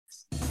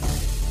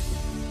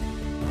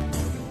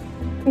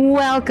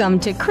Welcome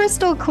to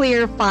Crystal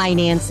Clear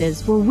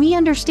Finances, where we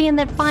understand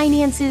that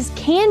finances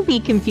can be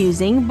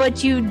confusing,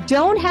 but you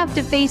don't have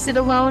to face it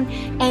alone,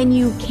 and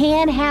you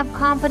can have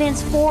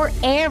confidence for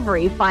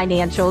every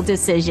financial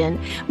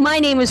decision. My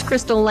name is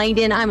Crystal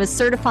Langdon. I'm a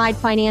certified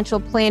financial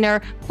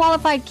planner,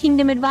 qualified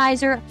Kingdom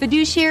advisor,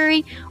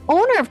 fiduciary,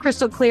 owner of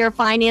Crystal Clear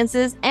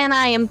Finances, and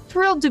I am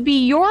thrilled to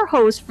be your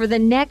host for the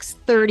next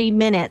 30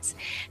 minutes.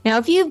 Now,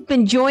 if you've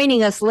been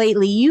joining us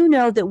lately, you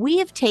know that we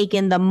have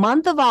taken the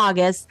month of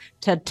August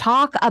to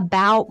talk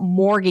about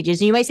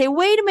mortgages. And you might say,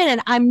 wait a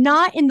minute, I'm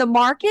not in the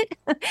market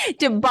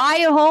to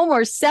buy a home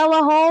or sell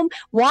a home.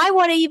 Why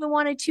would I even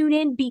want to tune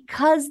in?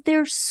 Because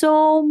there's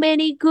so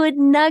many good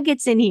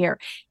nuggets in here.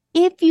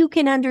 If you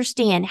can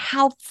understand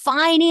how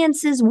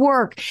finances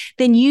work,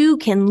 then you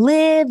can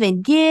live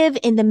and give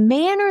in the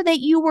manner that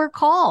you were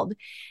called.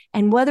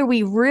 And whether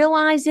we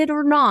realize it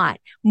or not,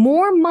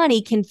 more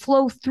money can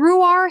flow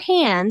through our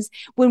hands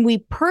when we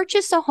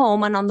purchase a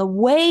home and on the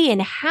way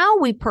and how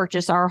we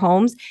purchase our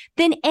homes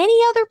than any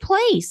other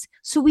place.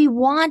 So we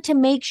want to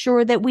make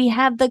sure that we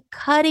have the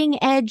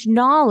cutting edge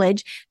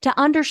knowledge to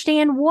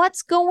understand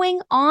what's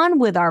going on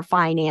with our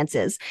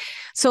finances.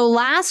 So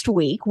last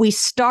week we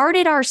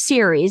started our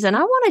series, and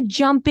I want to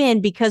jump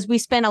in because we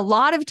spent a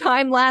lot of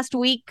time last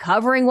week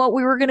covering what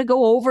we were going to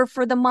go over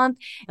for the month,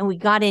 and we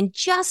got in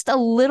just a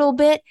little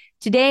bit.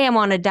 Today, I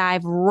want to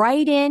dive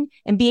right in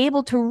and be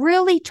able to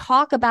really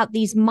talk about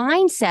these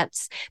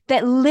mindsets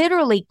that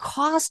literally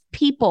cost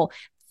people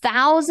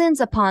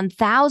thousands upon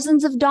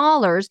thousands of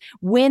dollars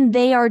when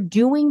they are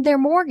doing their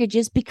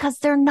mortgages because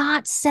they're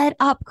not set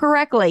up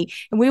correctly.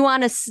 And we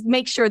want to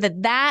make sure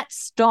that that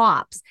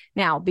stops.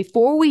 Now,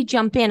 before we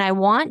jump in, I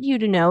want you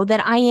to know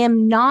that I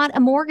am not a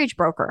mortgage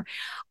broker.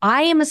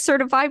 I am a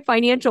certified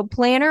financial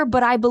planner,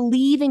 but I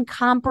believe in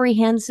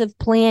comprehensive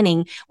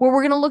planning, where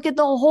we're going to look at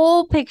the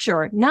whole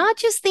picture, not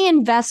just the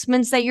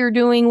investments that you're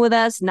doing with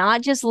us,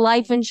 not just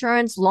life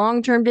insurance,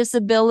 long-term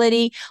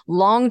disability,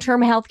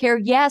 long-term healthcare.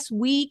 Yes,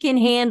 we can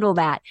handle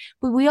that,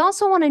 but we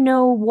also want to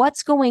know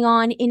what's going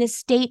on in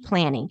estate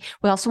planning.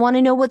 We also want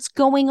to know what's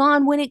going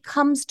on when it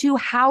comes to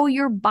how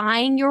you're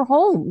buying your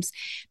homes,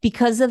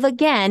 because of,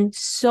 again,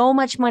 so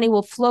much money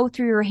will flow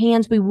through your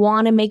hands. We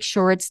want to make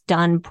sure it's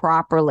done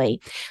properly.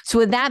 So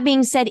with that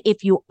being said,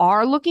 if you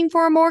are looking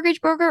for a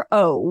mortgage broker,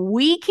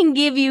 we can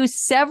give you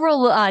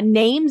several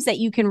names that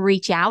you can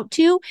reach out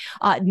to.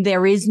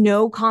 There is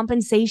no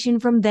compensation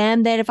from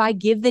them. That if I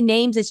give the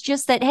names, it's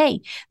just that,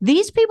 hey,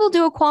 these people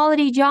do a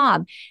quality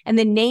job. And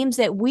the names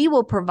that we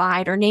will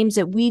provide are names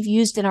that we've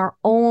used in our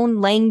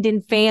own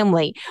Langdon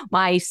family.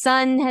 My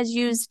son has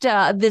used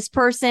this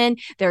person.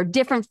 There are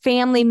different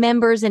family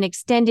members and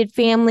extended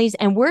families,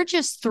 and we're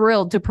just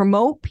thrilled to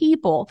promote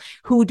people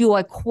who do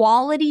a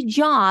quality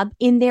job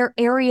in their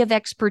area of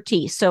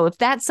expertise. So if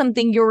that's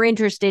something you're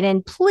interested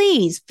in,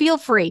 please feel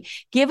free.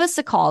 Give us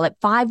a call at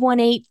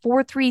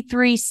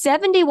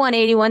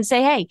 518-433-7181.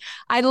 Say, hey,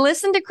 I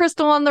listened to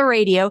Crystal on the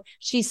radio.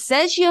 She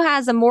says she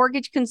has a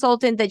mortgage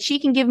consultant that she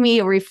can give me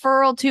a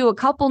referral to, a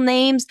couple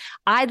names.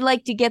 I'd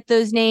like to get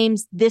those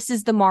names. This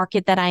is the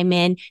market that I'm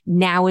in.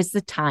 Now is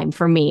the time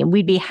for me. And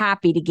we'd be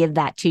happy to give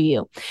that to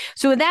you.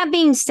 So with that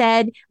being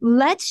said,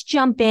 let's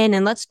jump in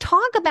and let's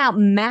talk about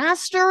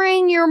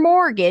mastering your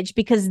mortgage,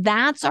 because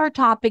that's our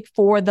topic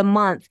for the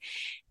month.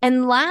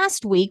 And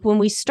last week when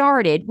we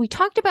started, we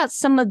talked about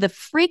some of the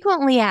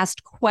frequently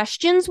asked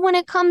questions when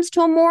it comes to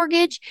a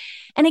mortgage.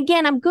 And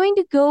again, I'm going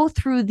to go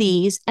through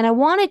these, and I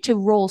want it to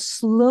roll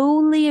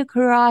slowly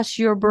across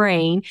your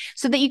brain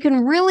so that you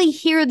can really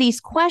hear these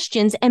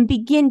questions and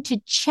begin to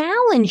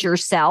challenge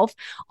yourself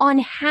on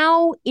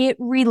how it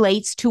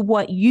relates to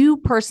what you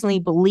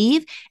personally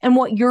believe and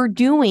what you're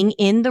doing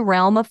in the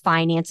realm of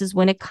finances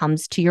when it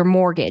comes to your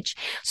mortgage.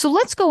 So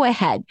let's go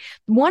ahead.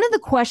 One of the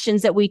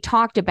questions that we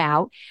talked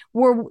about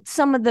were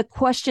some of the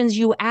questions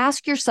you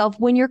ask yourself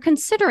when you're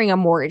considering a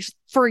mortgage.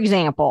 For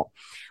example,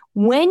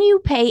 when you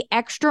pay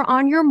extra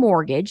on your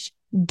mortgage,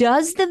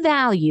 does the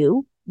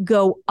value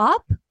go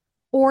up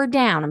or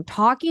down? I'm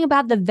talking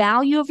about the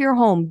value of your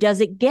home. Does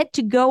it get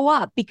to go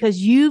up because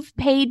you've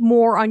paid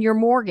more on your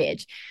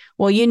mortgage?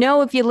 Well, you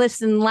know, if you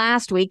listened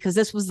last week, because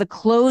this was the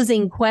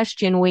closing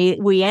question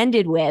we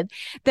ended with,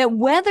 that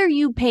whether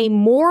you pay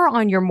more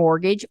on your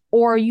mortgage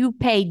or you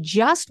pay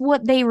just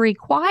what they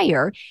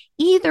require,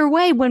 either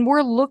way, when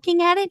we're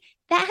looking at it,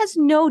 that has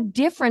no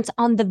difference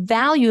on the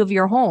value of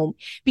your home,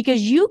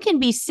 because you can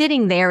be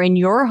sitting there in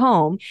your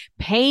home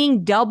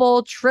paying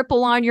double,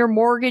 triple on your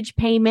mortgage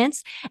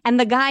payments, and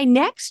the guy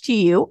next to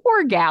you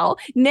or gal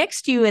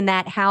next to you in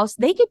that house,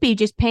 they could be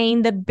just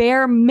paying the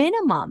bare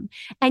minimum.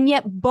 And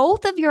yet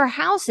both of your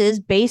houses,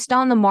 based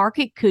on the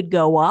market, could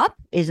go up.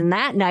 Isn't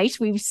that nice?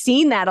 We've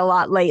seen that a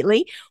lot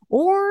lately.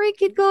 Or it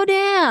could go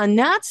down.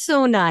 Not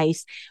so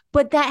nice.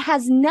 But that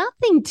has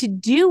nothing to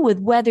do with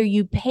whether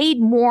you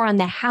paid more on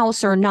the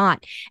house or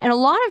not. And a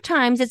lot of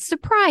times it's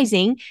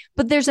surprising,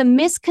 but there's a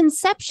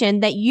misconception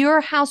that your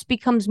house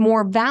becomes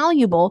more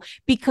valuable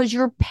because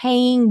you're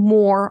paying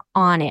more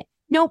on it.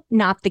 Nope,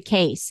 not the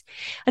case.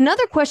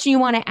 Another question you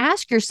want to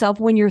ask yourself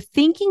when you're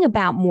thinking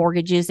about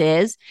mortgages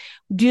is,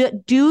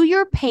 do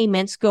your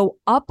payments go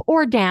up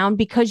or down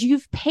because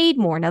you've paid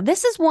more? Now,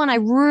 this is one I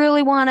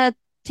really want to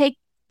take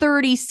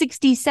 30,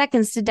 60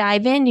 seconds to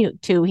dive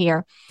into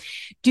here.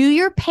 Do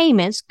your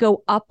payments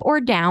go up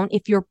or down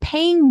if you're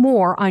paying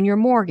more on your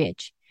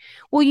mortgage?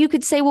 Well, you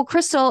could say, well,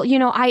 Crystal,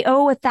 I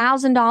owe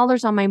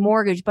 $1,000 on my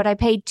mortgage, but I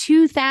pay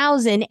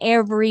 $2,000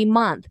 every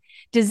month.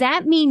 Does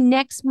that mean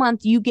next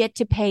month you get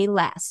to pay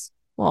less?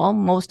 Well,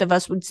 most of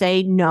us would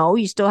say, no,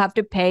 you still have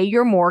to pay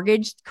your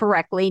mortgage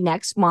correctly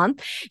next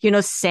month,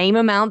 same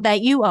amount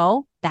that you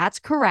owe. That's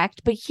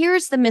correct. But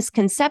here's the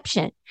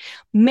misconception.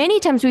 Many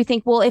times we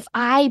think, well, if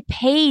I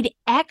paid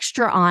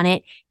extra on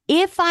it,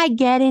 if I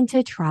get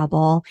into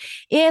trouble,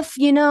 if,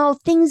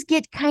 things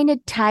get kind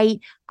of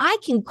tight, I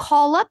can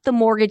call up the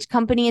mortgage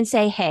company and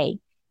say, hey,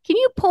 can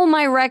you pull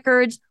my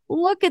records?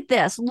 Look at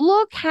this.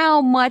 Look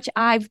how much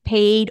I've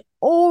paid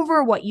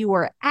over what you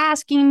were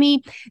asking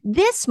me.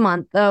 This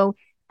month, though,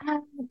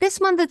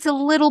 it's a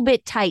little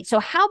bit tight. So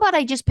how about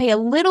I just pay a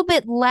little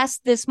bit less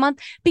this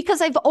month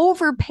because I've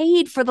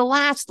overpaid for the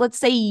last, let's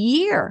say,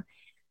 year?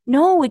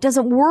 No, it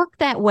doesn't work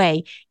that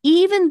way.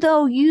 Even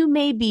though you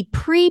may be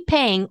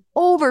prepaying,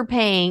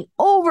 overpaying,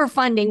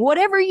 overfunding,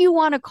 whatever you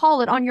want to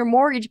call it on your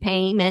mortgage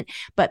payment,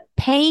 but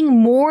paying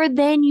more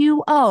than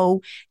you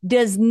owe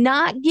does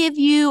not give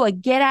you a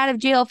get out of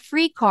jail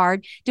free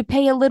card to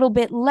pay a little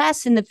bit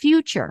less in the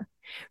future.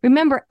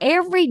 Remember,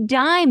 every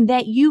dime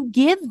that you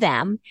give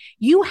them,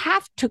 you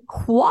have to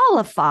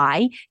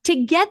qualify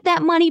to get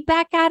that money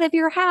back out of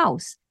your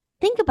house.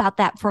 Think about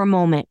that for a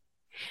moment.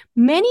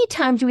 Many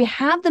times we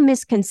have the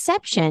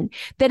misconception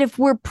that if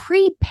we're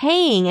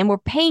prepaying and we're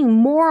paying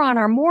more on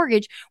our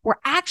mortgage, we're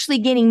actually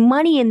getting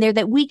money in there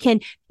that we can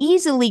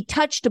easily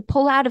touch to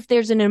pull out if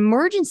there's an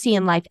emergency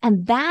in life.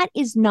 And that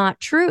is not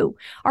true.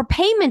 Our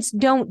payments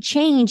don't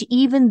change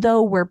even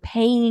though we're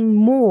paying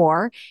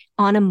more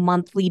on a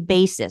monthly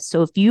basis.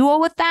 So if you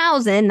owe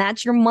 $1,000,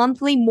 that's your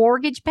monthly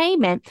mortgage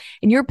payment,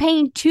 and you're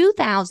paying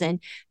 $2,000,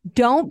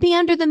 don't be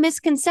under the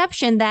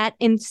misconception that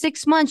in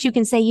 6 months you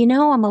can say,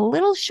 I'm a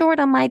little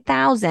short on my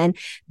 $1,000,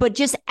 but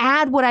just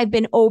add what I've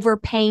been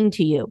overpaying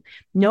to you.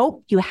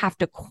 Nope, you have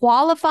to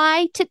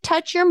qualify to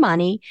touch your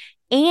money.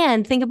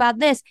 And think about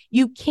this.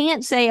 You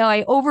can't say,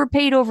 I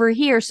overpaid over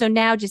here, so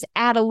now just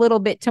add a little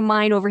bit to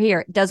mine over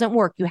here. It doesn't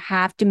work. You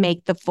have to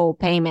make the full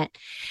payment.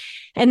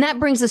 And that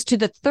brings us to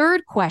the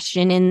third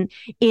question, and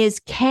is,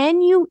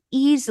 can you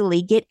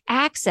easily get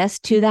access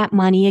to that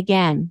money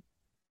again?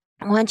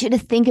 I want you to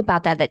think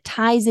about that. That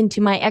ties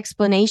into my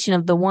explanation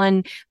of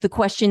the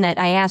question that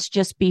I asked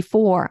just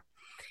before.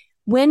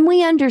 When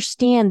we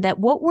understand that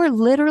what we're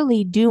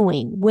literally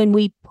doing when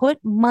we put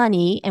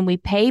money and we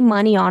pay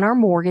money on our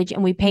mortgage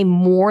and we pay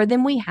more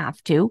than we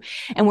have to,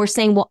 and we're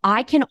saying, well,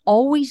 I can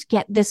always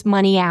get this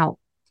money out.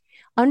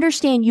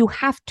 Understand you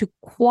have to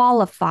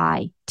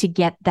qualify to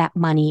get that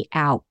money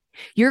out.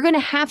 You're going to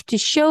have to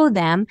show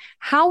them,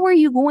 how are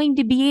you going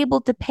to be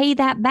able to pay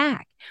that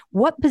back?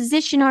 What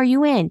position are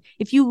you in?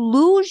 If you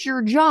lose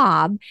your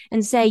job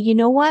and say, you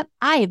know what,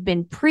 I have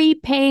been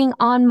prepaying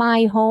on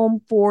my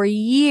home for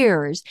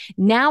years.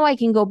 Now I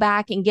can go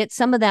back and get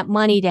some of that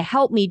money to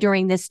help me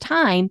during this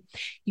time.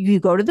 You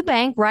go to the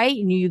bank, right?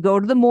 And you go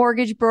to the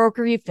mortgage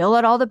broker, you fill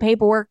out all the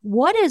paperwork.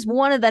 What is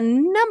one of the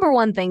number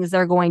one things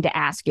they're going to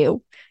ask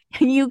you?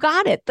 You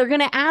got it. They're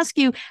going to ask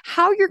you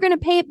how you're going to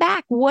pay it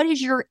back. What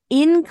is your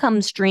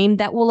income stream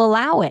that will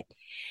allow it?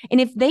 And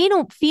if they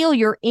don't feel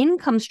your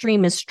income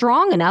stream is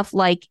strong enough,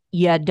 like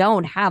you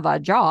don't have a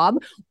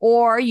job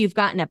or you've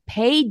gotten a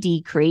pay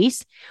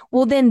decrease,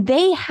 well, then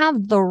they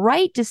have the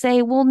right to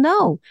say, well,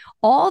 no,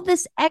 all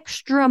this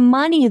extra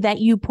money that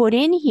you put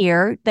in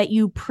here that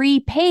you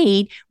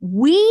prepaid,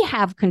 we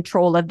have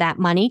control of that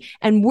money.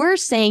 And we're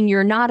saying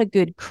you're not a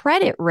good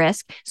credit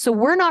risk. So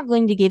we're not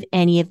going to give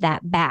any of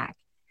that back.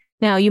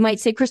 Now, you might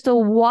say,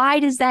 Crystal, why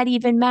does that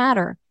even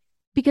matter?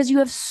 Because you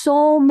have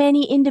so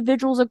many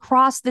individuals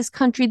across this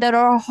country that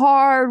are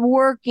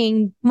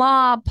hardworking,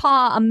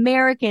 pa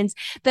Americans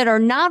that are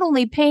not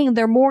only paying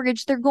their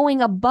mortgage, they're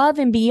going above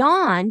and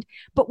beyond.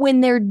 But when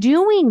they're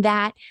doing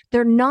that,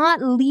 they're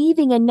not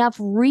leaving enough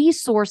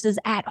resources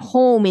at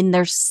home in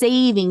their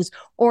savings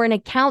or an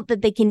account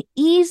that they can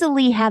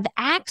easily have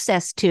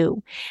access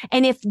to.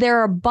 And if there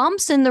are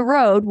bumps in the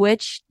road,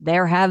 which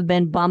there have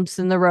been bumps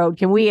in the road,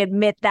 can we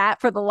admit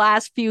that for the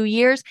last few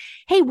years?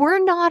 Hey,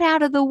 we're not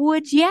out of the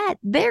woods yet.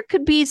 There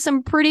could be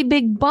some pretty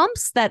big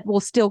bumps that will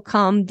still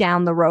come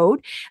down the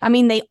road. I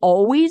mean, they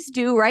always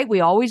do, right?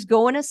 We always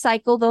go in a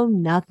cycle, though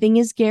nothing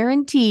is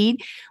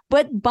guaranteed,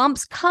 but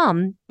bumps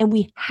come and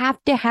we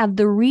have to have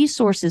the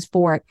resources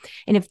for it.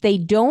 And if they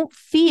don't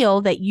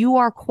feel that you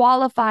are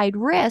qualified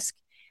risk,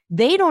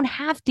 they don't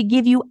have to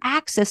give you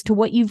access to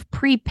what you've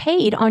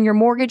prepaid on your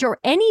mortgage or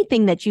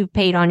anything that you've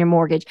paid on your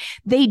mortgage.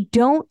 They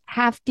don't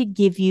have to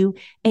give you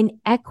an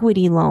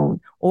equity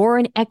loan or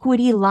an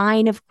equity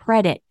line of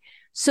credit.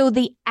 So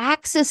the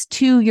access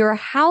to your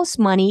house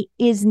money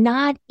is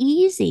not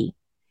easy.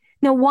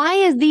 Now, why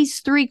is these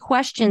three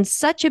questions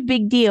such a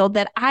big deal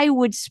that I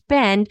would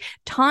spend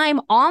time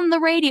on the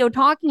radio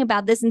talking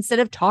about this instead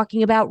of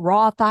talking about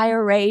Roth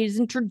IRAs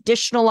and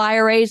traditional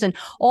IRAs and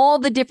all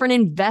the different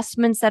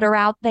investments that are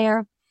out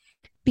there?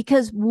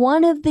 Because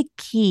one of the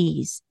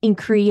keys in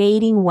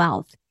creating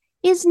wealth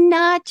is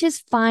not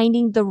just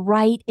finding the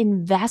right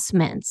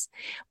investments,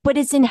 but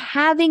it's in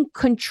having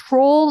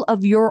control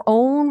of your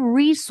own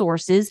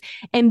resources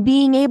and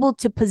being able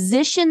to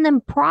position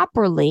them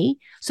properly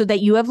so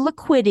that you have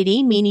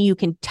liquidity, meaning you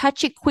can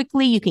touch it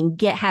quickly, you can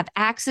have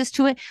access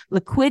to it,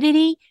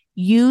 liquidity,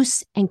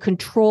 use, and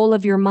control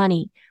of your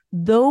money.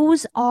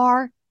 Those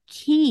are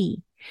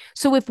key.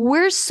 So if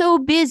we're so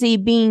busy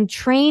being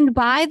trained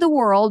by the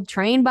world,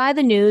 trained by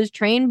the news,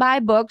 trained by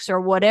books or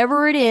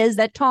whatever it is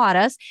that taught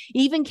us,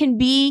 even can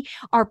be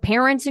our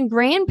parents and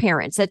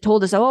grandparents that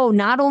told us, oh,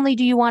 not only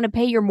do you want to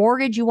pay your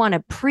mortgage, you want to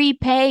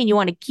prepay and you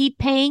want to keep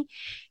paying.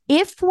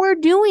 If we're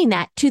doing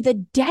that to the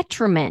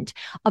detriment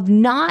of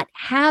not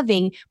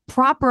having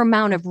proper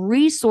amount of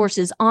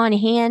resources on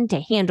hand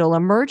to handle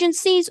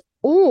emergencies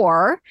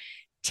or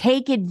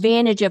take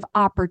advantage of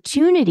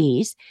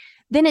opportunities,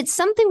 then it's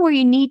something where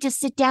you need to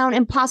sit down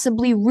and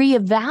possibly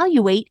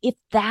reevaluate if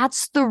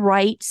that's the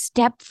right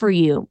step for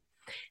you.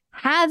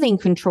 Having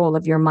control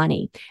of your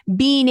money,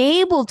 being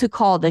able to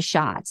call the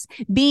shots,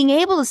 being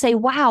able to say,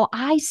 wow,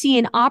 I see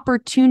an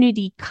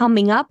opportunity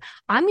coming up.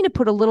 I'm going to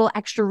put a little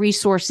extra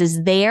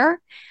resources there.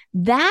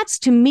 That's,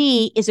 to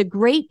me, is a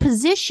great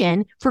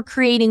position for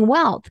creating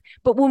wealth.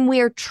 But when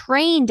we're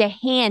trained to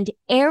hand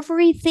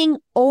everything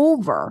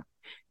over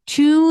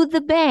to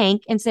the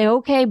bank and say,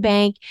 okay,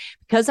 bank,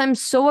 because I'm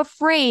so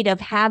afraid of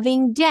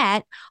having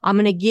debt, I'm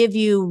going to give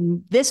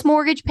you this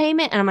mortgage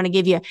payment and I'm going to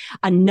give you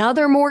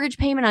another mortgage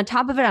payment on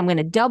top of it. I'm going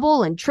to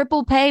double and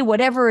triple pay,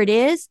 whatever it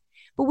is.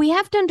 But we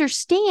have to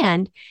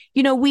understand,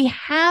 we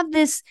have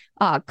this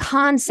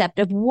concept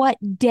of what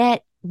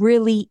debt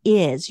really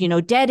is.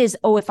 Debt is,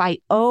 if I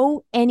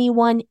owe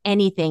anyone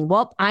anything,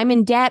 well, I'm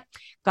in debt.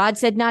 God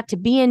said not to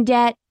be in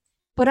debt.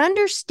 But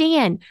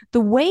understand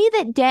the way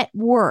that debt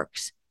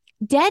works.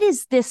 Debt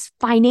is this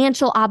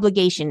financial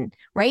obligation,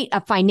 right? A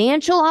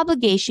financial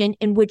obligation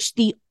in which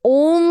the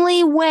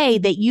only way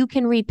that you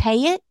can repay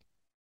it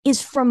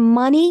is from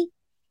money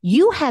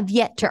you have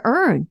yet to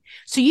earn.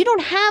 So you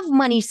don't have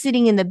money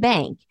sitting in the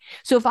bank.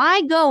 So if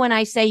I go and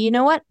I say, you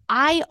know what,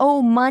 I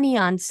owe money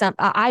on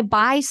I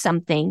buy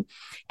something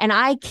and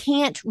I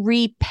can't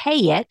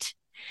repay it,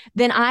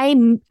 then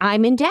I'm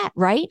in debt,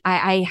 right?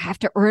 I have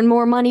to earn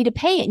more money to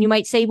pay it. And you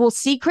might say, well,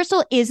 see,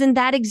 Crystal, isn't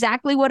that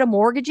exactly what a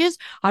mortgage is?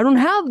 I don't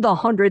have the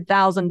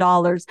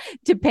 $100,000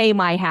 to pay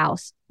my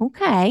house.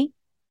 Okay.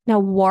 Now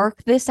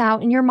work this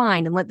out in your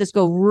mind and let this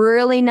go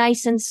really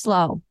nice and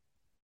slow.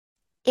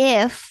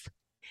 If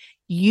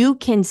you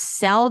can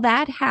sell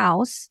that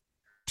house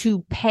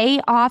to pay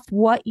off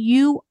what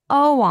you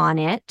owe on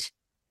it,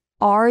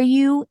 are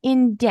you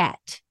in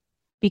debt?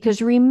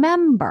 Because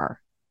remember,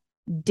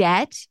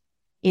 debt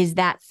is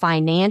that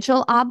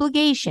financial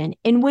obligation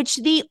in which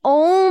the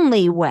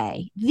only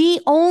way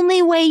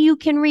you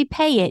can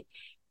repay it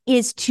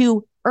is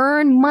to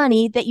earn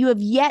money that you have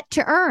yet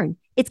to earn.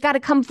 It's got to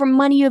come from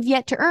money you have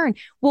yet to earn.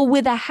 Well,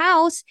 with a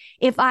house,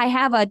 if I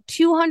have a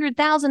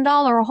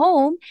 $200,000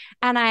 home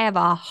and I have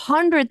a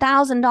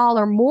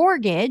 $100,000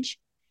 mortgage,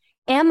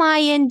 am I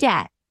in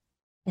debt?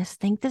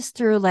 Just think this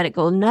through. Let it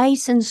go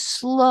nice and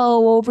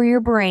slow over your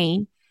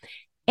brain.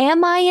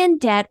 Am I in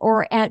debt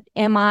or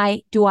am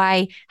I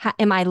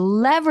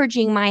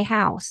leveraging my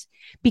house?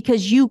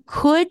 Because you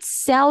could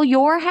sell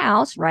your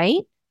house,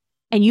 right?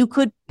 And you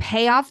could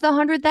pay off the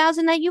 $100,000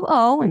 that you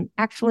owe and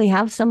actually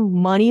have some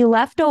money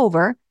left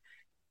over.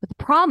 But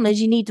the problem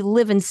is you need to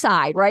live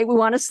inside, right? We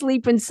want to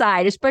sleep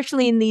inside,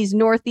 especially in these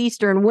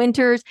northeastern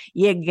winters.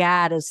 You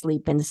got to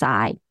sleep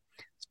inside.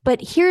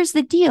 But here's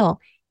the deal.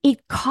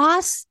 It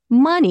costs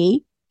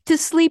money to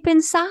sleep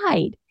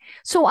inside.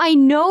 So I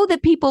know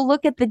that people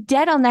look at the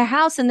debt on their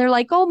house and they're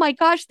like, oh my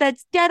gosh,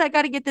 that's debt. I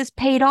got to get this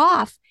paid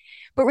off.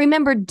 But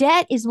remember,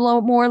 debt is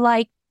more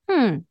like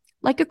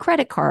a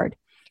credit card.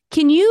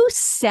 Can you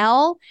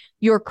sell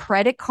your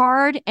credit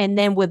card and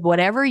then with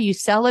whatever you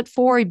sell it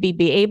for,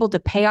 be able to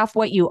pay off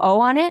what you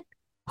owe on it?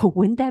 Oh,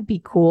 wouldn't that be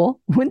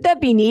cool? Wouldn't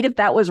that be neat if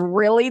that was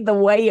really the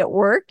way it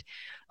worked?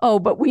 Oh,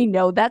 but we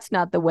know that's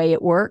not the way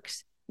it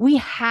works. We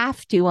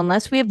have to,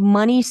 unless we have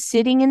money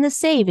sitting in the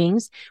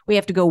savings, we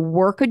have to go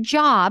work a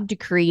job to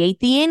create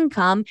the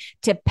income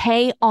to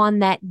pay on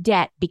that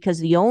debt, because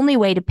the only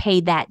way to pay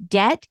that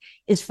debt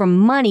is from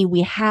money we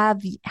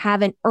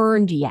haven't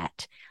earned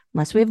yet.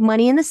 Unless we have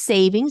money in the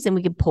savings, and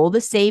we can pull the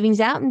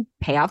savings out and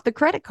pay off the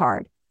credit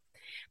card.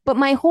 But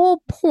my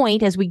whole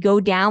point as we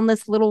go down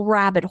this little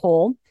rabbit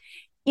hole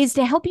is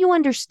to help you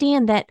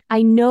understand that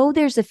I know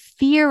there's a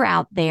fear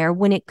out there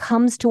when it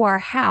comes to our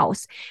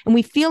house, and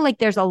we feel like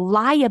there's a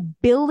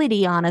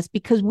liability on us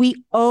because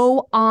we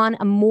owe on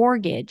a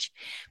mortgage.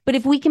 But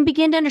if we can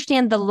begin to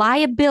understand the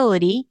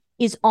liability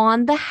is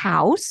on the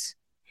house,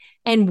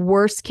 and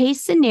worst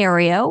case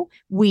scenario,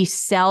 we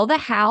sell the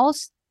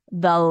house,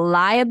 the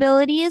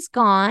liability is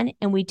gone,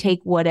 and we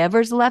take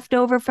whatever's left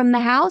over from the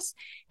house,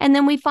 and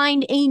then we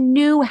find a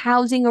new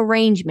housing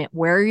arrangement.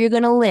 Where are you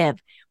going to live?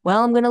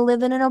 Well, I'm going to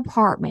live in an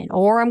apartment,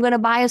 or I'm going to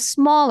buy a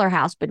smaller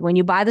house. But when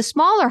you buy the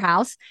smaller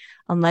house,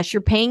 unless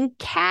you're paying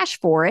cash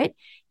for it,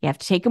 you have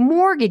to take a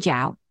mortgage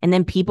out. And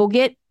then people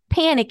get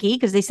panicky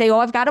because they say, oh,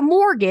 I've got a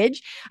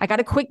mortgage. I got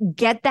to quick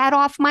get that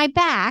off my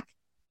back.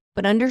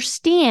 But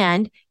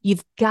understand,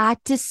 you've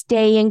got to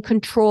stay in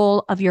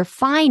control of your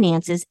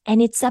finances,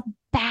 and it's a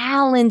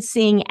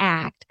balancing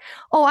act.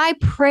 Oh, I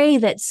pray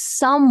that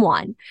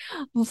someone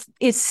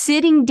is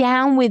sitting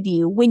down with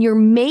you when you're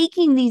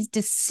making these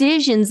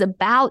decisions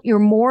about your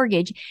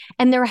mortgage,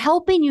 and they're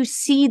helping you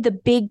see the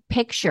big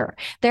picture.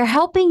 They're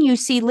helping you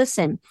see,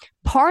 listen,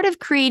 part of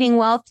creating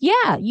wealth,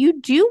 yeah, you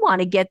do want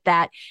to get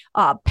that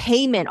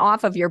payment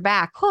off of your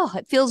back. Oh,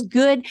 it feels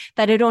good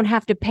that I don't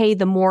have to pay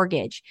the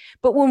mortgage.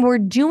 But when we're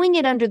doing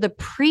it under the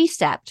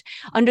precept,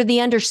 under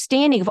the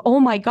understanding of, oh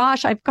my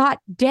gosh, I've got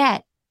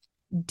debt.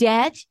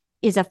 Debt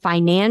is a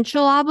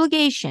financial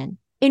obligation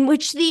in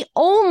which the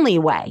only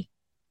way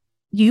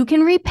you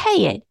can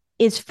repay it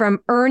is from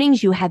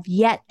earnings you have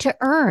yet to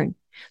earn.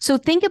 So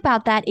think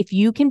about that. If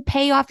you can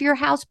pay off your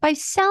house by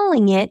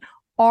selling it,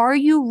 are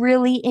you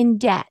really in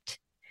debt?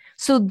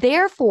 So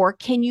therefore,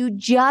 can you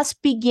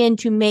just begin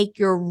to make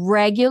your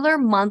regular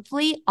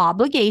monthly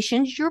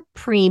obligations, your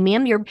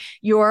premium,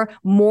 your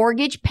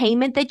mortgage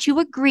payment that you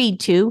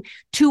agreed to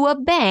a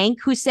bank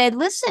who said,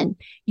 listen,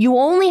 you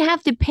only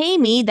have to pay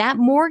me that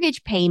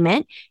mortgage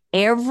payment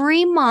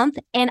every month,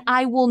 and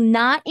I will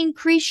not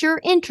increase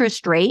your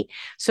interest rate.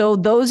 So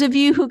those of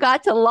you who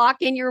got to lock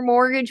in your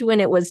mortgage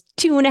when it was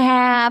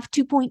 2.5,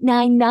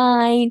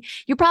 2.99,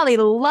 you're probably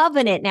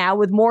loving it now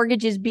with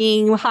mortgages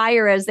being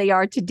higher as they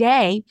are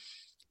today.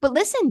 But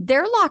listen,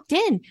 they're locked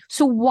in.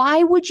 So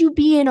why would you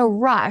be in a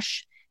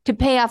rush to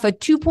pay off a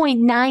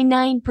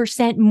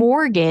 2.99%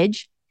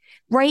 mortgage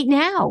right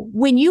now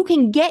when you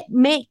can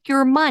make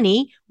your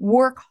money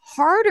work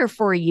harder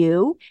for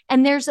you,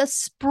 and there's a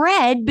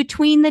spread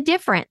between the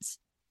difference?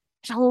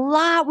 There's a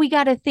lot we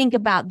got to think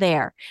about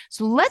there.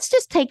 So let's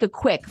just take a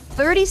quick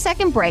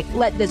 30-second break.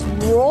 Let this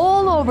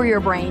roll over your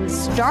brain.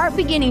 Start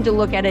beginning to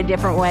look at a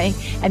different way.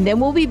 And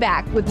then we'll be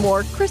back with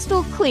more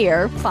crystal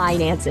clear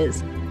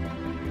finances.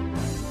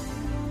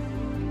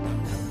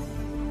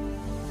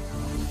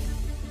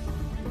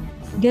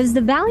 Does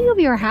the value of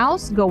your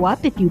house go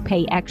up if you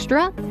pay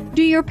extra?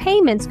 Do your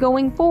payments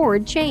going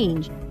forward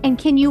change? And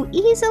can you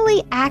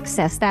easily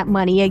access that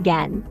money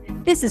again?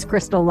 This is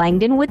Crystal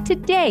Langdon with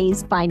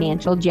today's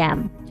Financial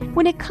Gem.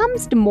 When it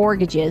comes to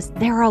mortgages,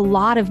 there are a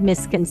lot of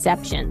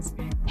misconceptions.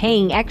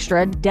 Paying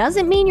extra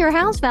doesn't mean your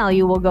house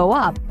value will go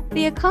up.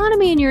 The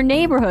economy in your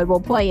neighborhood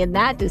will play in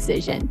that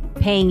decision.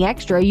 Paying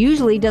extra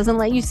usually doesn't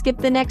let you skip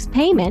the next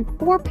payment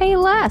or pay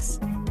less.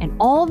 And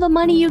all the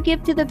money you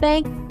give to the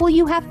bank, well,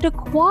 you have to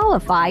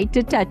qualify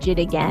to touch it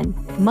again.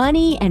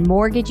 Money and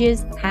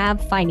mortgages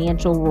have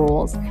financial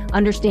rules.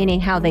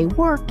 Understanding how they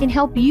work can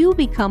help you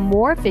become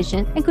more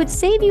efficient and could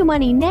save you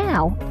money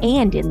now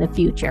and in the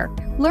future.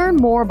 Learn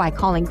more by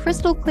calling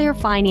Crystal Clear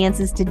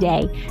Finances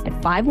today at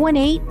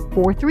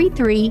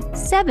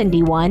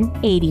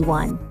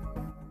 518-433-7181.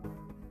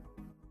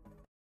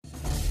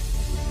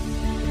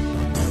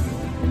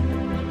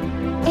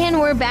 And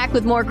we're back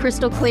with more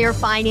Crystal Clear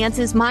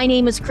Finances. My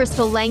name is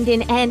Crystal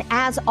Langdon, and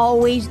as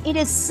always, it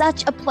is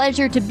such a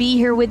pleasure to be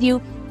here with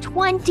you.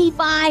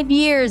 25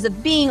 years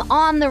of being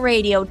on the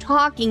radio,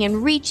 talking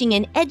and reaching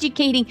and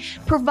educating,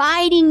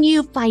 providing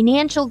you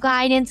financial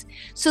guidance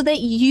so that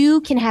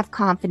you can have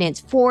confidence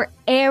for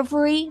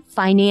every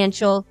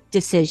financial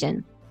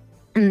decision.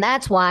 And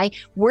that's why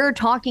we're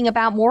talking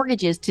about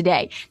mortgages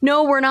today.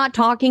 No, we're not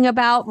talking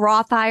about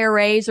Roth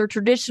IRAs or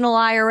traditional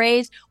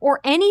IRAs or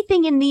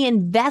anything in the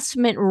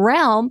investment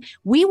realm.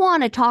 We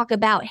want to talk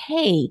about,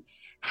 hey,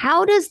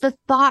 how does the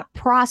thought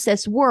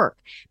process work?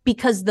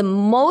 Because the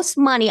most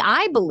money,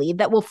 I believe,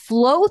 that will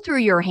flow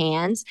through your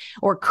hands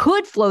or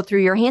could flow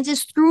through your hands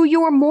is through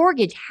your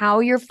mortgage, how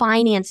you're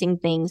financing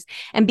things.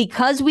 And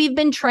because we've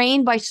been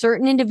trained by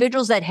certain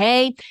individuals that,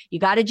 hey, you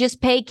got to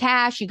just pay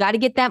cash, you got to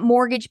get that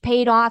mortgage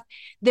paid off,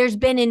 there's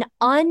been an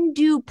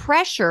undue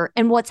pressure.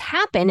 And what's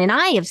happened, and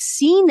I have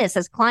seen this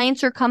as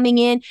clients are coming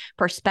in,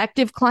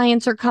 prospective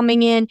clients are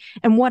coming in,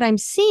 and what I'm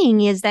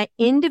seeing is that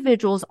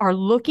individuals are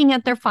looking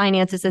at their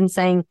finances and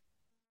saying,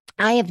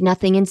 I have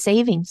nothing in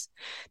savings.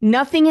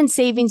 Nothing in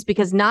savings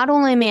because not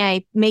only am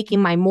I making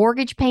my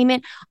mortgage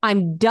payment,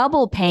 I'm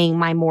double paying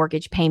my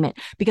mortgage payment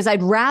because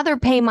I'd rather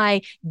pay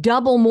my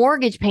double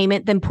mortgage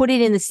payment than put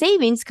it in the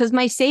savings because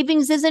my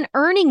savings isn't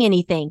earning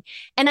anything.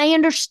 And I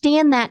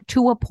understand that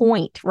to a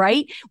point,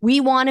 right?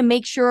 We want to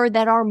make sure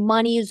that our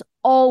money is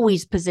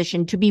always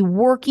positioned to be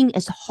working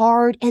as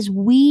hard as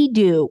we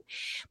do.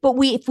 But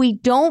if we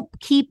don't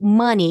keep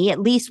money, at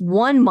least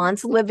 1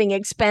 month's living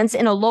expense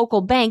in a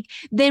local bank,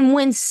 then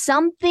when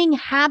something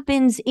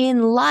happens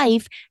in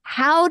life,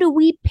 how do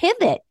we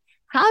pivot?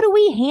 How do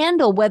we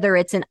handle whether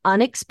it's an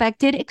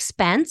unexpected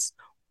expense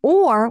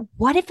or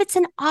what if it's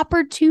an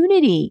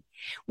opportunity?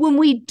 When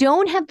we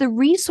don't have the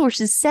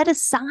resources set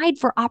aside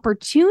for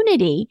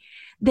opportunity,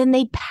 then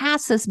they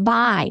pass us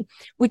by,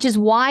 which is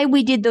why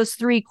we did those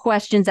 3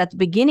 questions at the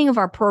beginning of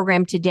our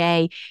program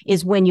today.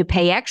 Is when you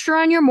pay extra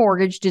on your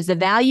mortgage, does the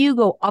value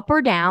go up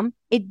or down?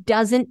 It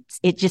doesn't.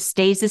 It just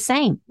stays the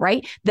same,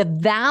 right? The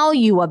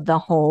value of the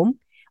home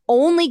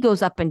only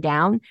goes up and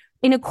down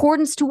in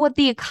accordance to what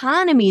the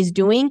economy is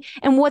doing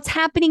and what's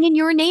happening in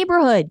your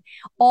neighborhood.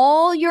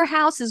 All your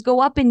houses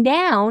go up and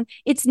down.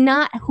 It's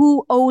not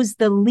who owes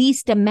the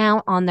least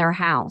amount on their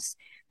house.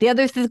 The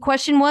other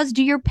question was,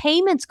 do your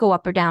payments go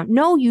up or down?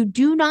 No, you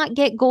do not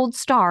get gold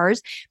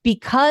stars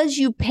because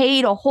you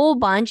paid a whole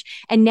bunch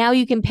and now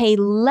you can pay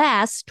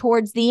less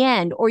towards the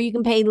end, or you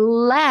can pay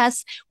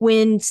less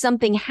when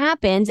something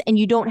happens and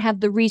you don't have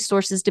the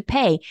resources to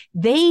pay.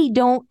 They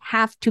don't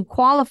have to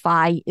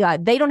qualify.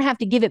 They don't have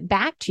to give it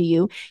back to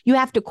you. You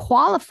have to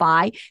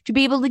qualify to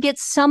be able to get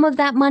some of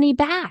that money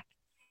back.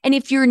 And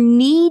if you're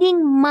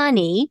needing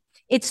money,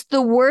 it's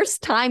the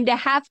worst time to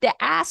have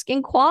to ask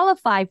and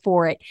qualify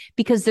for it,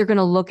 because they're going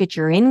to look at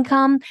your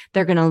income.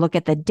 They're going to look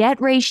at the debt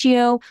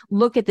ratio,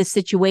 look at the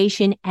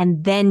situation,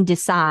 and then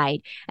decide.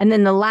 And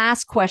then the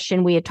last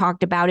question we had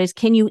talked about is,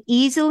 can you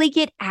easily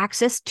get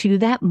access to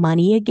that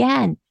money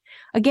again?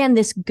 Again,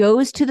 this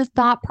goes to the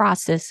thought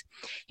process.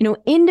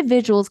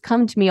 Individuals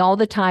come to me all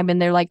the time and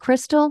they're like,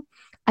 Crystal,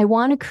 I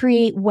want to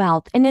create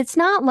wealth. And it's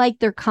not like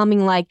they're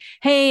coming like,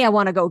 hey, I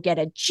want to go get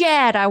a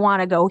jet. I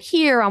want to go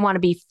here. I want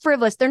to be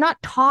frivolous. They're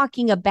not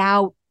talking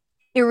about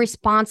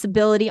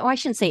irresponsibility. Oh, I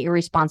shouldn't say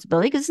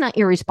irresponsibility because it's not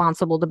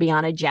irresponsible to be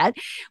on a jet.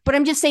 But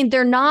I'm just saying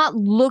they're not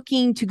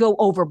looking to go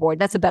overboard.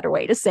 That's a better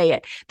way to say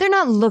it. They're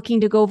not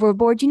looking to go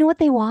overboard. You know what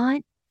they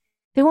want?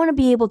 They want to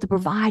be able to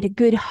provide a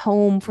good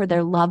home for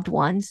their loved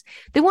ones.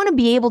 They want to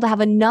be able to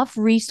have enough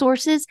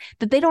resources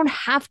that they don't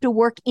have to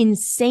work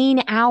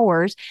insane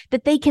hours,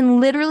 that they can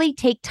literally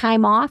take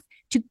time off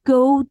to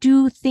go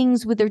do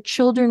things with their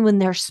children when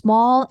they're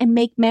small and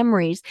make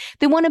memories.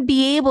 They want to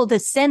be able to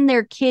send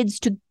their kids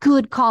to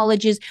good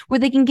colleges where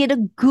they can get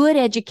a good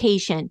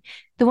education.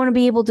 They want to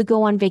be able to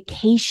go on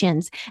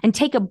vacations and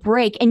take a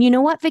break. And you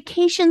know what?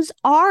 Vacations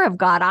are of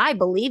God, I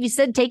believe. He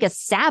said take a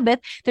Sabbath.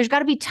 There's got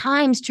to be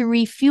times to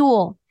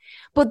refuel.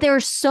 But there are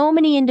so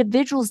many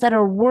individuals that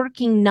are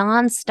working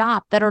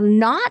nonstop, that are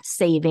not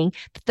saving,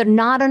 that they're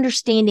not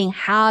understanding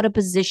how to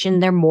position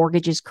their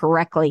mortgages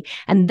correctly.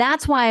 And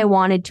that's why I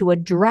wanted to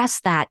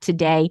address that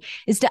today,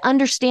 is to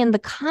understand the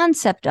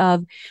concept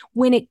of,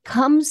 when it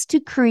comes to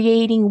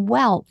creating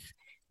wealth,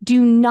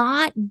 do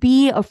not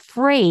be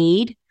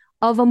afraid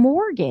of a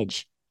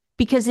mortgage,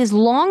 because as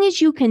long as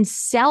you can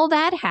sell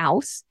that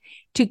house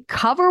to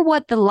cover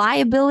what the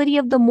liability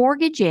of the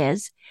mortgage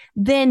is,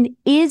 then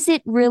is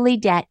it really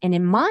debt? And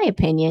in my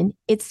opinion,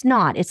 it's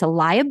not. It's a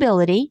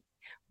liability.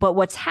 But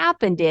what's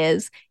happened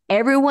is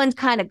everyone's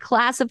kind of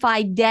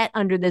classified debt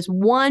under this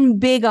one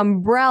big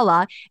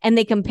umbrella, and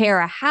they compare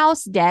a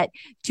house debt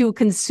to a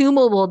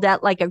consumable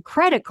debt like a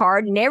credit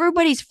card, and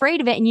everybody's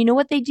afraid of it. And you know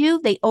what they do?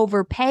 They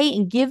overpay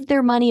and give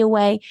their money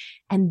away.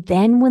 And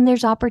then when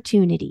there's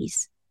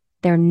opportunities,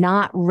 they're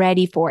not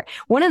ready for it.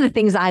 One of the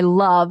things I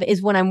love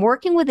is when I'm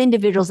working with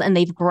individuals and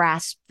they've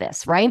grasped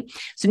this, right?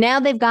 So now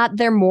they've got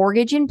their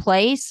mortgage in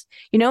place,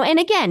 and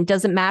again,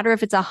 doesn't matter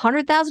if it's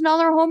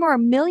 $100,000 home or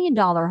 $1 million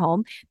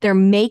home, they're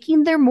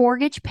making their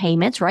mortgage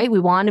payments, right? We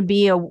want to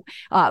be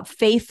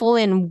faithful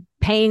in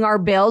paying our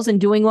bills and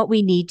doing what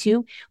we need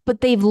to,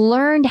 but they've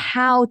learned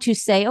how to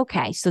say,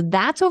 okay, so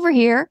that's over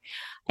here.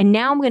 And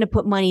now I'm going to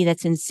put money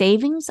that's in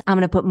savings. I'm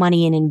going to put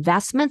money in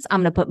investments.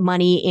 I'm going to put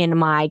money in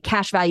my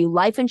cash value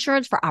life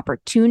insurance for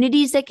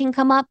opportunities that can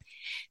come up.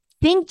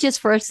 Think just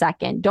for a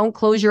second. Don't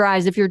close your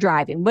eyes if you're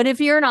driving, but if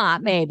you're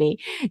not,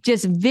 maybe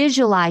just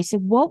visualize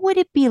it. What would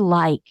it be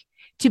like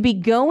to be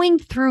going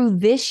through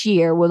this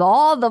year with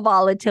all the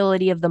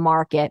volatility of the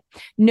market,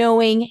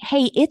 knowing,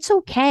 hey, it's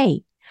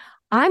okay.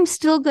 I'm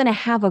still going to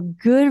have a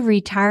good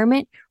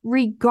retirement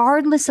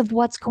regardless of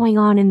what's going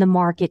on in the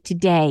market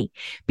today,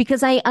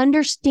 because I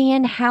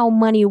understand how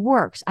money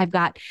works. I've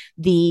got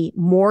the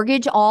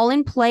mortgage all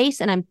in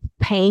place and I'm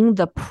paying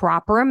the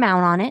proper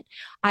amount on it.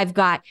 I've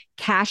got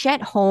cash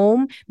at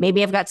home.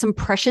 Maybe I've got some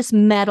precious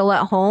metal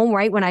at home,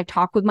 right? When I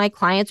talk with my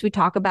clients, we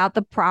talk about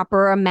the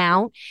proper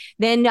amount.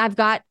 Then I've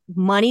got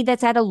money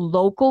that's at a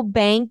local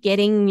bank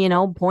getting,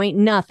 point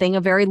nothing,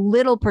 a very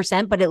little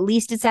percent, but at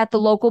least it's at the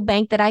local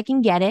bank that I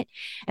can get it.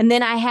 And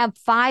then I have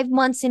 5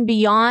 months and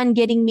beyond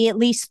getting me at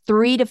least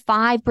 3 to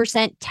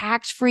 5%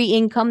 tax-free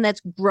income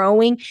that's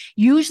growing,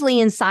 usually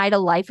inside a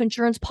life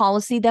insurance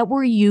policy that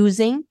we're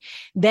using.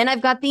 Then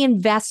I've got the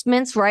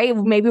investments, right?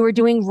 Maybe we're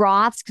doing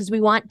Roths because we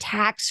want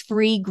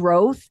tax-free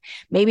growth.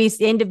 Maybe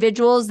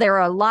there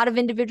are a lot of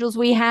individuals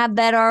we have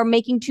that are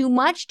making too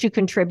much to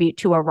contribute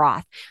to a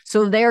Roth.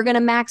 So they're going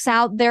to max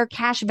out their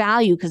cash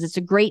value because it's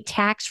a great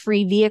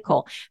tax-free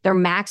vehicle. They're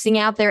maxing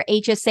out their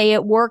HSA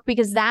at work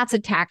because that's a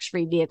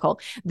tax-free vehicle.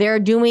 They're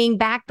doing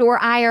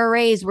backdoor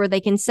IRAs where they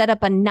can can set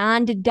up a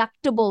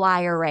non-deductible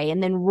IRA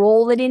and then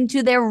roll it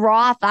into their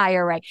Roth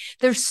IRA.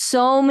 There's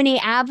so many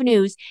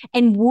avenues.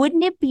 And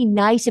wouldn't it be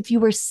nice if you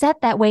were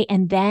set that way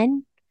and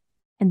then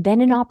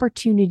an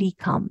opportunity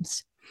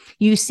comes?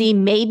 You see,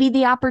 maybe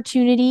the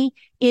opportunity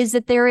is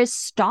that there is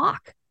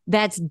stock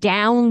that's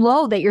down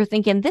low that you're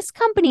thinking, this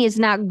company is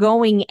not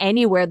going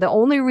anywhere. The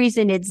only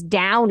reason it's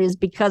down is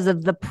because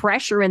of the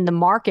pressure in the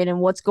market and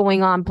what's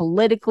going on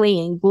politically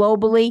and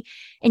globally,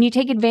 and you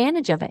take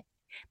advantage of it.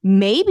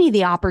 Maybe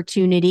the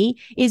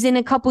opportunity is in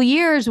a couple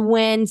years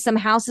when some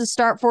houses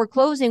start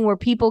foreclosing, where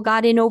people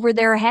got in over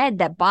their head,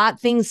 that bought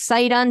things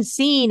sight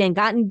unseen and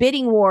got in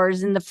bidding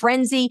wars, and the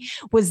frenzy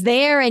was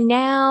there. And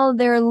now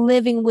they're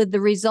living with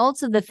the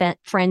results of the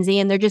frenzy,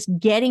 and they're just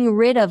getting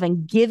rid of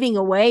and giving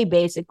away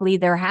basically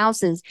their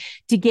houses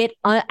to get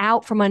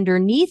out from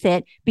underneath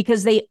it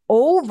because they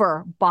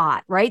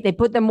overbought, right? They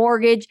put the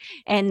mortgage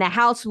and the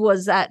house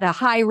was at a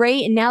high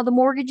rate, and now the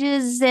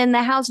mortgages and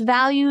the house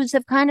values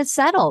have kind of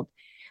settled.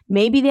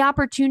 Maybe the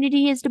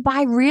opportunity is to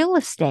buy real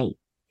estate.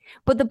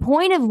 But the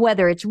point of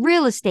whether it's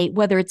real estate,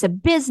 whether it's a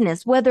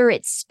business, whether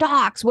it's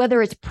stocks,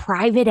 whether it's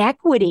private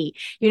equity,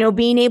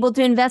 being able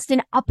to invest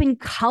in up and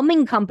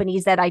coming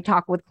companies that I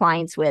talk with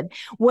clients with,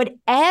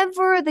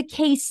 whatever the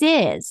case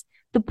is,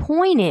 the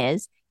point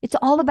is, it's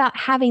all about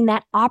having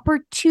that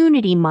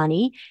opportunity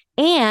money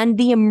and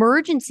the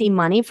emergency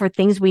money for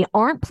things we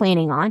aren't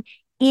planning on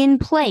in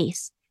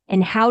place.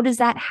 And how does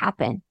that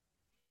happen?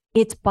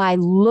 It's by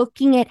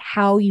looking at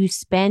how you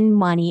spend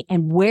money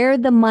and where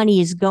the money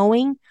is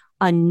going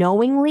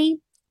unknowingly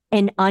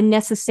and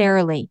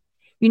unnecessarily.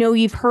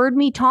 You've heard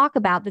me talk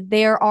about that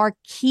there are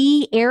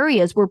key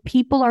areas where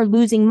people are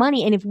losing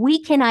money. And if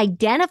we can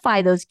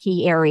identify those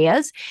key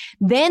areas,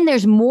 then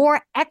there's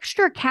more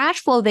extra cash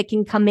flow that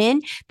can come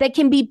in that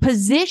can be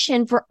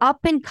positioned for up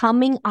and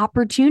coming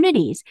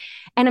opportunities.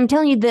 And I'm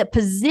telling you, the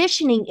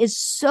positioning is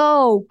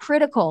so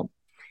critical.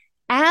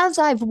 As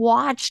I've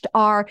watched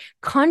our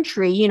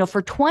country,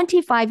 for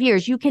 25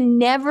 years, you can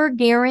never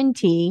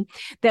guarantee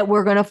that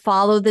we're going to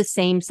follow the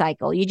same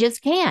cycle. You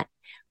just can't.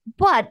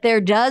 But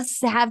there does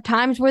have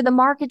times where the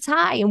market's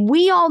high. And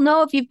we all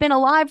know, if you've been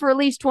alive for at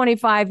least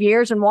 25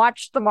 years and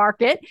watched the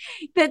market,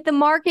 that the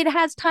market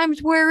has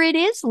times where it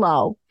is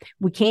low.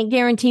 We can't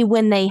guarantee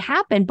when they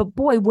happen, but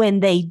boy,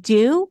 when they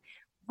do,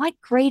 what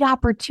great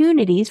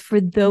opportunities for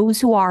those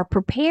who are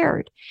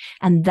prepared.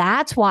 And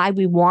that's why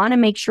we want to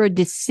make sure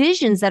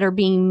decisions that are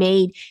being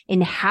made in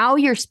how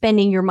you're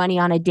spending your money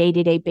on a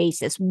day-to-day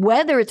basis,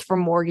 whether it's for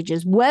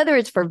mortgages, whether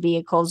it's for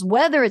vehicles,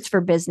 whether it's for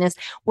business,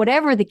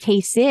 whatever the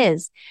case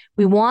is,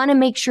 we want to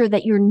make sure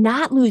that you're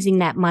not losing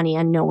that money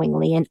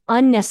unknowingly and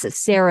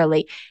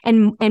unnecessarily.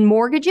 And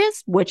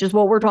mortgages, which is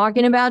what we're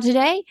talking about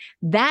today,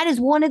 that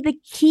is one of the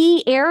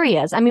key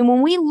areas. I mean,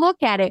 when we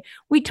look at it,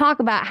 we talk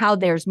about how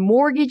there's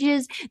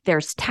mortgages,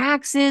 there's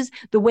taxes,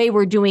 the way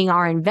we're doing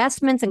our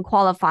investments and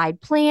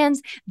qualified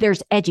plans,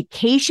 there's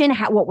education,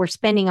 what we're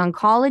spending on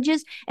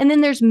colleges, and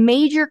then there's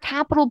major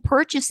capital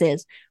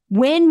purchases.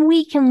 When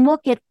we can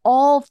look at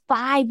all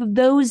 5 of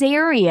those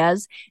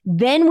areas,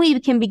 then we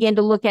can begin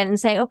to look at it and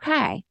say,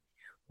 okay,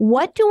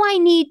 what do I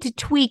need to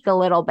tweak a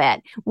little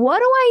bit? What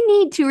do I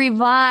need to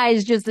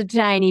revise just a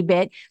tiny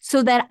bit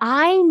so that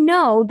I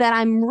know that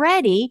I'm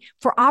ready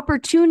for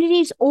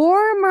opportunities or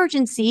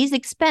emergencies,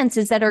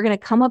 expenses that are going to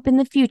come up in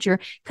the future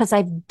because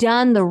I've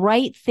done the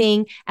right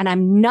thing and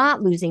I'm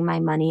not losing my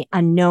money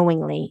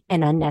unknowingly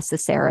and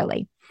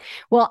unnecessarily.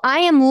 Well, I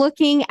am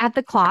looking at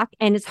the clock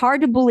and it's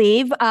hard to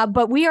believe,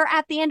 but we are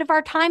at the end of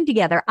our time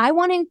together. I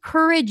want to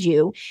encourage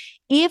you,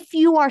 if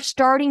you are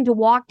starting to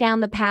walk down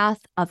the path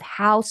of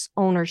house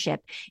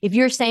ownership, if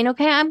you're saying,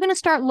 okay, I'm going to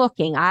start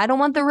looking, I don't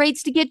want the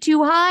rates to get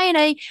too high.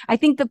 And I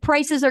think the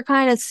prices are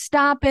kind of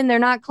stopping. They're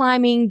not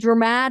climbing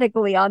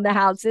dramatically on the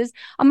houses.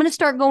 I'm going to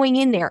start going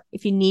in there.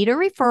 If you need a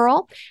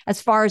referral,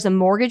 as far as a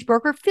mortgage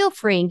broker, feel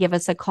free and give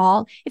us a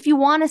call. If you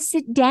want to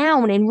sit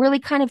down and really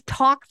kind of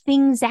talk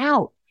things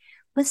out,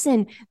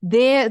 listen,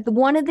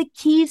 one of the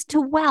keys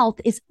to wealth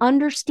is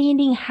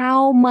understanding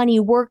how money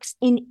works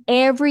in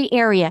every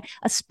area,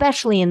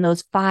 especially in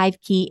those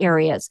 5 key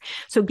areas.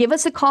 So give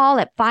us a call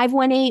at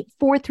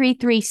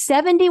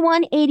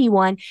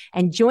 518-433-7181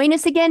 and join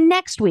us again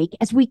next week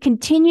as we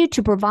continue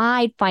to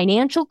provide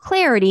financial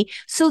clarity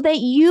so that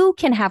you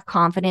can have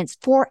confidence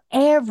for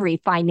every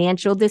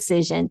financial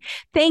decision.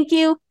 Thank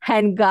you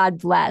and God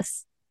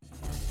bless.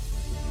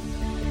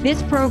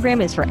 This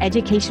program is for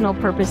educational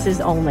purposes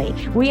only.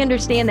 We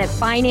understand that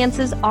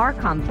finances are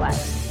complex.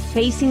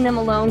 Facing them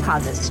alone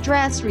causes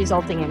stress,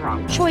 resulting in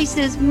wrong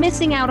choices,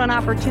 missing out on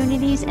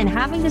opportunities, and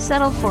having to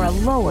settle for a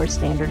lower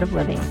standard of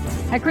living.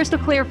 At Crystal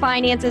Clear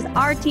Finances,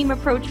 our team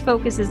approach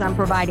focuses on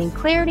providing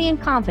clarity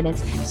and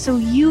confidence so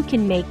you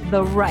can make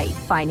the right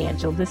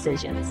financial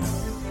decisions.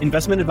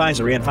 Investment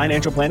advisory and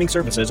financial planning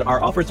services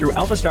are offered through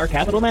AlphaStar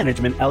Capital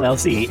Management,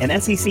 LLC,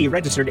 an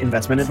SEC-registered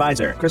investment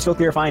advisor. Crystal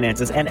Clear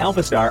Finances and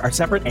AlphaStar are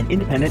separate and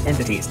independent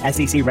entities.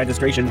 SEC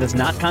registration does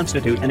not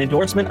constitute an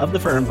endorsement of the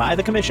firm by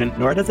the Commission,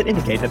 nor does it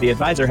indicate that the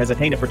advisor has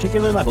attained a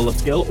particular level of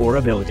skill or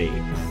ability.